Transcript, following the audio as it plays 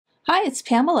Hi, it's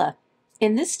Pamela.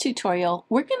 In this tutorial,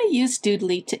 we're going to use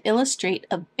Doodly to illustrate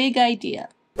a big idea.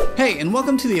 Hey, and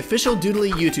welcome to the official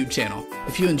Doodly YouTube channel.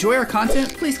 If you enjoy our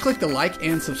content, please click the like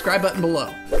and subscribe button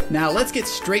below. Now let's get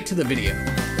straight to the video.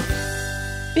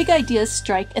 Big ideas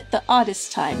strike at the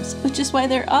oddest times, which is why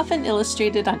they're often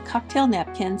illustrated on cocktail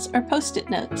napkins or post-it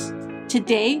notes.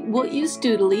 Today, we'll use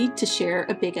Doodly to share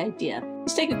a big idea.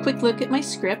 Let's take a quick look at my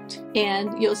script,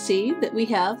 and you'll see that we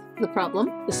have the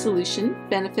problem, the solution,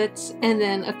 benefits, and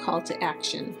then a call to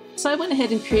action. So I went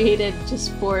ahead and created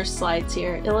just 4 slides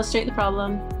here. Illustrate the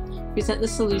problem, present the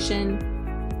solution,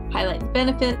 highlight the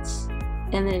benefits,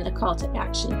 and then a call to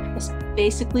action. That's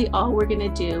basically all we're going to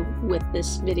do with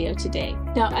this video today.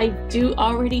 Now, I do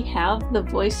already have the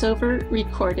voiceover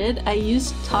recorded. I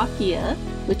use Talkia,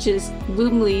 which is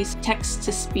Doodly's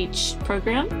text-to-speech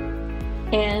program,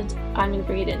 and I'm going to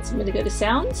bring it in. So I'm going to go to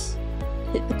Sounds,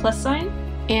 hit the plus sign,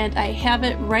 and I have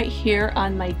it right here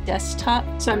on my desktop.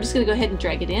 So I'm just going to go ahead and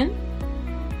drag it in,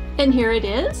 and here it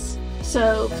is.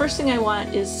 So first thing I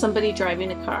want is somebody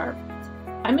driving a car.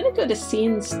 I'm going to go to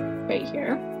Scenes right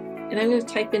here, and I'm going to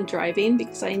type in driving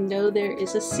because I know there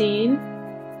is a scene.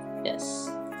 Yes.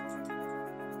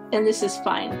 And this is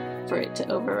fine for it to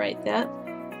overwrite that.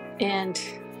 And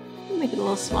make it a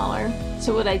little smaller.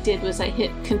 So what I did was I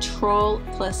hit Control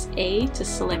plus A to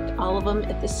select all of them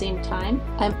at the same time.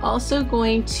 I'm also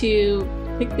going to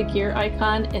pick the gear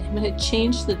icon, and I'm going to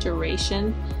change the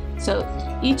duration. So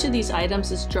each of these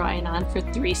items is drawing on for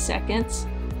 3 seconds.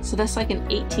 So that's like an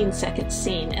 18-second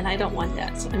scene, and I don't want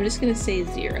that. So I'm just going to say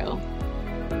 0.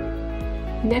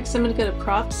 Next, I'm going to go to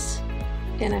props,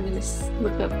 and I'm going to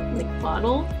look up like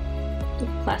bottle, the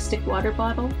plastic water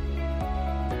bottle,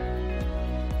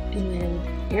 and then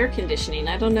air conditioning.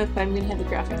 I don't know if I'm going to have a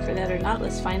graphic for that or not.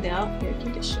 Let's find out. Air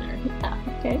conditioner.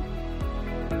 Yeah, okay.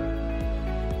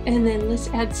 And then let's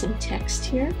add some text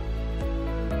here.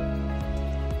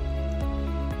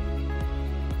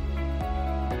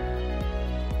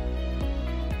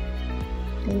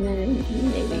 And then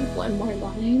maybe one more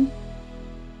line.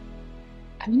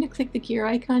 I'm going to click the gear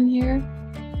icon here,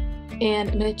 and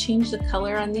I'm going to change the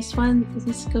color on this one.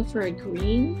 Let's go for a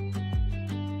green.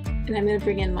 And I'm going to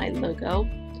bring in my logo,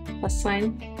 plus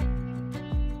sign.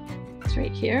 It's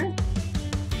right here.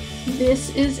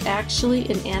 This is actually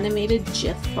an animated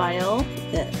GIF file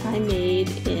that I made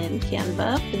in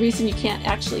Canva. The reason you can't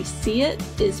actually see it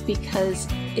is because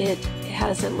it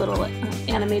has a little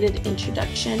animated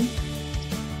introduction.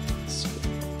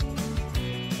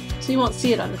 So you won't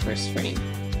see it on the first frame.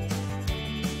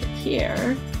 But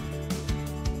here,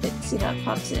 let's see how it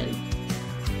pops in.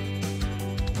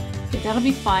 Okay, that'll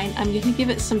be fine. I'm going to give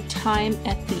it some time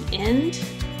at the end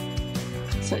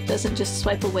so it doesn't just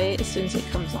swipe away as soon as it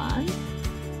comes on.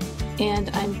 And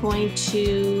I'm going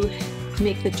to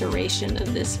make the duration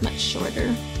of this much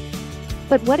shorter.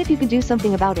 But what if you could do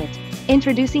something about it?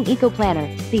 Introducing Eco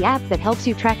Planner, the app that helps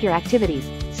you track your activities.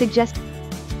 Suggest.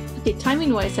 Okay,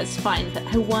 timing-wise, that's fine, but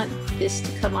I want this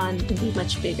to come on and be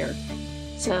much bigger.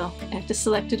 So I have to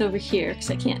select it over here because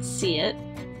I can't see it.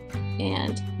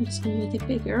 And I'm just going to make it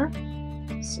bigger.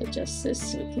 So adjust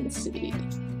this so we can see.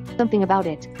 Something about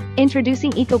it.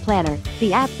 Introducing Eco Planner,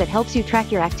 the app that helps you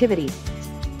track your activities.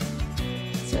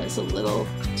 So it's a little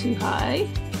too high.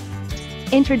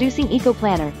 Introducing Eco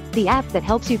Planner, the app that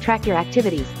helps you track your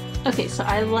activities. Okay, so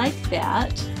I like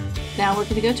that. Now we're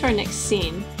going to go to our next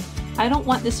scene. I don't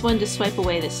want this one to swipe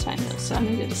away this time though, so I'm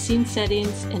going to go to Scene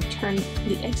Settings and turn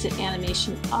the exit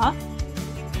animation off.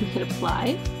 We hit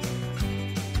Apply.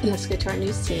 And let's go to our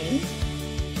new scene.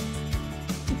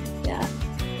 Like that.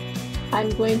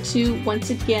 I'm going to once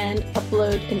again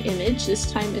upload an image.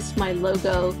 This time it's my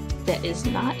logo that is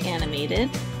not animated.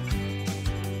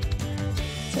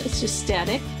 So it's just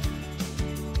static.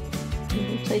 I'm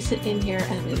going to place it in here,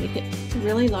 and I'm going to make it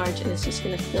really large, and it's just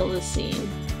going to fill the scene.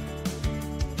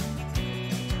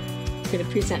 I'm going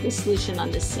to present the solution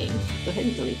on this scene. Go ahead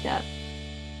and delete that.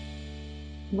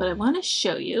 What I want to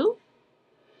show you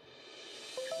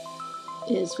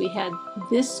is we had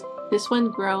this one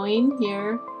growing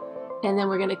here, and then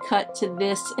we're going to cut to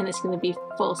this, and it's going to be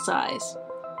full size.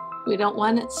 We don't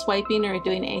want it swiping or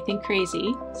doing anything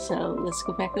crazy, so let's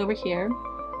go back over here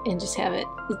and just have it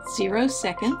at 0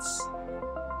 seconds,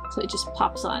 so it just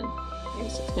pops on. Okay,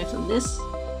 so it's going from this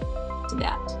to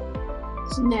that.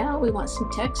 So now we want some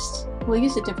text. We'll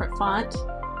use a different font.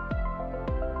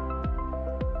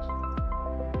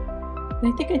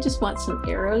 And I think I just want some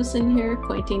arrows in here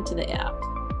pointing to the app.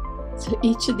 So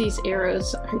each of these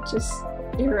arrows are just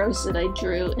arrows that I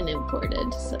drew and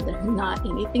imported. So they're not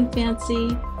anything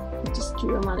fancy. I just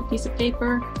drew them on a piece of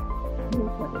paper and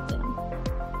imported them.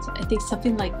 So I think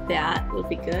something like that would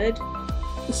be good.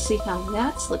 Let's see how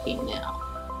that's looking now.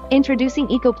 Introducing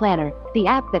Eco Planner, the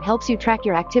app that helps you track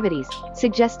your activities,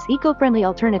 suggests eco-friendly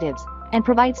alternatives, and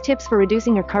provides tips for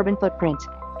reducing your carbon footprint.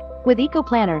 With Eco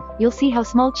Planner, you'll see how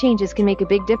small changes can make a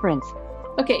big difference.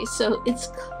 Okay, so it's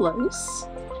close.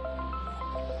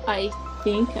 I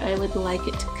think I would like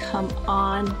it to come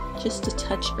on just a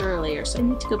touch earlier. So I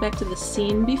need to go back to the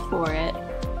scene before it,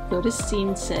 go to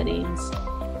scene settings,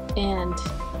 and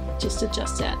just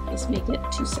adjust that. Let's make it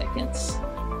 2 seconds.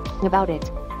 About it.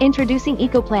 Introducing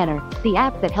Eco Planner, the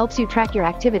app that helps you track your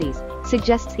activities,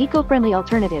 suggests eco-friendly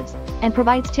alternatives, and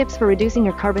provides tips for reducing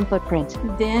your carbon footprint.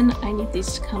 Then I need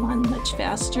these to come on much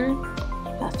faster,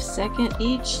 half a second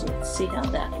each. Let's see how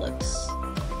that looks.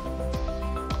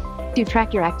 To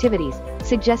track your activities,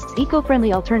 suggests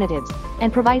eco-friendly alternatives,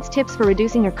 and provides tips for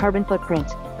reducing your carbon footprint.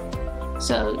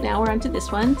 So now we're on to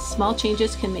this one. Small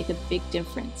changes can make a big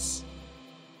difference.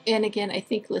 And again, I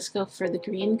think let's go for the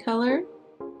green color.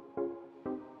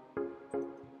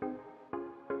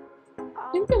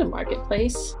 I'm going to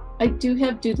Marketplace. I do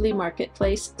have Doodly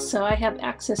Marketplace, so I have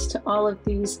access to all of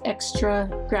these extra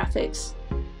graphics.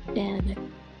 And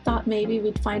I thought maybe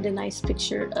we'd find a nice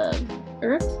picture of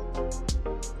Earth.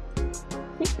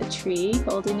 I think the tree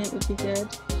holding it would be good.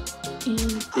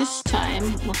 And this time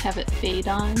we'll have it fade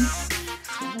on.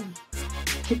 So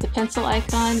hit the pencil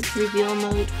icon, reveal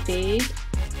mode, fade,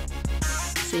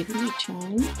 save and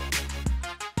return.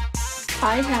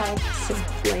 I have some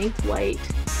blank white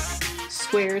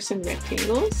squares and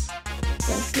rectangles.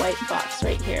 Blank white box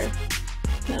right here.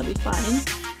 That'll be fine.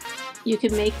 You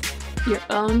can make your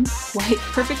own white,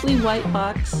 perfectly white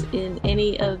box in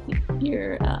any of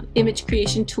your image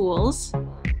creation tools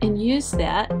and use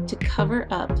that to cover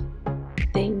up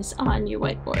things on your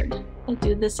whiteboard. I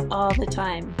do this all the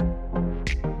time.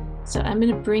 So I'm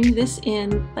going to bring this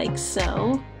in like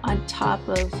so on top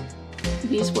of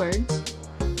these words.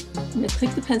 I'm going to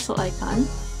click the pencil icon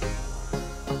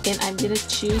and I'm going to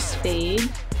choose fade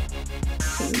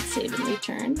and save and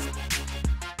return.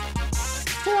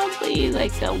 Probably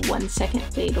like a 1 second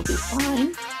fade will be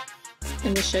fine. I'm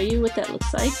going to show you what that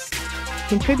looks like.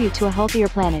 Contribute to a healthier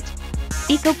planet.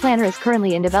 Eco Planner is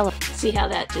currently in development. See how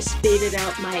that just faded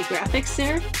out my graphics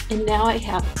there? And now I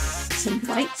have some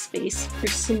white space for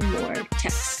some more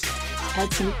text.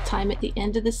 Add some time at the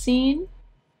end of the scene.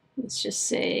 Let's just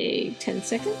say 10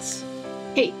 seconds.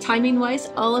 Okay, timing wise,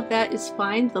 all of that is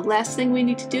fine. The last thing we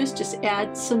need to do is just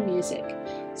add some music.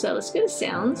 So let's go to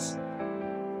sounds,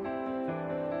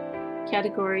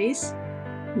 categories,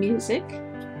 music.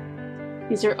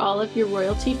 These are all of your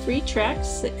royalty-free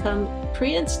tracks that come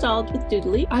pre-installed with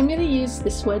Doodly. I'm going to use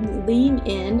this one, Lean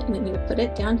In, and I'm going to put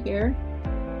it down here.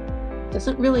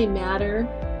 Doesn't really matter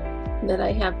that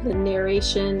I have the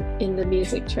narration in the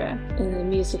music track and the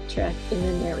music track in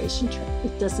the narration track.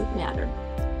 It doesn't matter.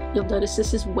 You'll notice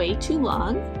this is way too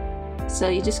long. So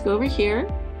you just go over here,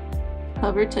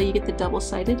 hover till you get the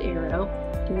double-sided arrow,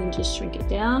 and then just shrink it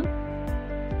down.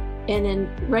 And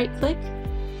then right-click,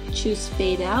 choose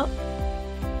Fade Out.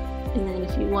 And then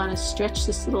if you want to stretch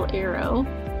this little arrow,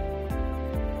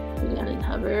 go down and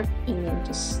hover, and then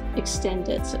just extend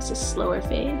it so it's a slower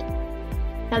fade.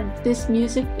 Now this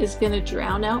music is going to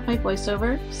drown out my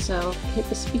voiceover, so hit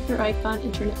the speaker icon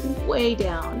and turn it way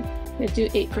down. I'm going to do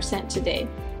 8% today.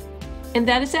 And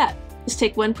that is that. Let's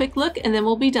take one quick look and then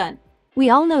we'll be done. We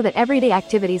all know that everyday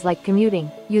activities like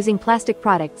commuting, using plastic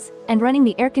products, and running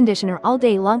the air conditioner all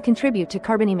day long contribute to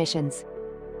carbon emissions.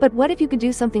 But what if you could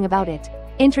do something about it?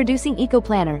 Introducing Eco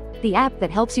Planner, the app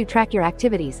that helps you track your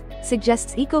activities,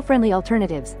 suggests eco-friendly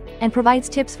alternatives, and provides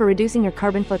tips for reducing your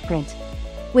carbon footprint.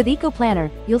 With Eco Planner,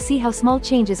 you'll see how small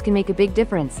changes can make a big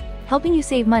difference, helping you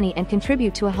save money and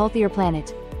contribute to a healthier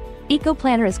planet. Eco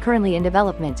Planner is currently in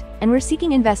development, and we're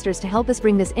seeking investors to help us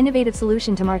bring this innovative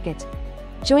solution to market.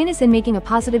 Join us in making a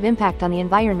positive impact on the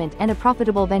environment and a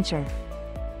profitable venture.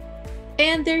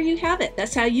 And there you have it.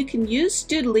 That's how you can use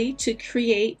Doodly to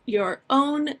create your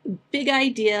own big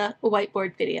idea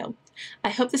whiteboard video.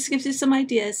 I hope this gives you some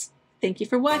ideas. Thank you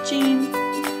for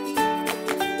watching.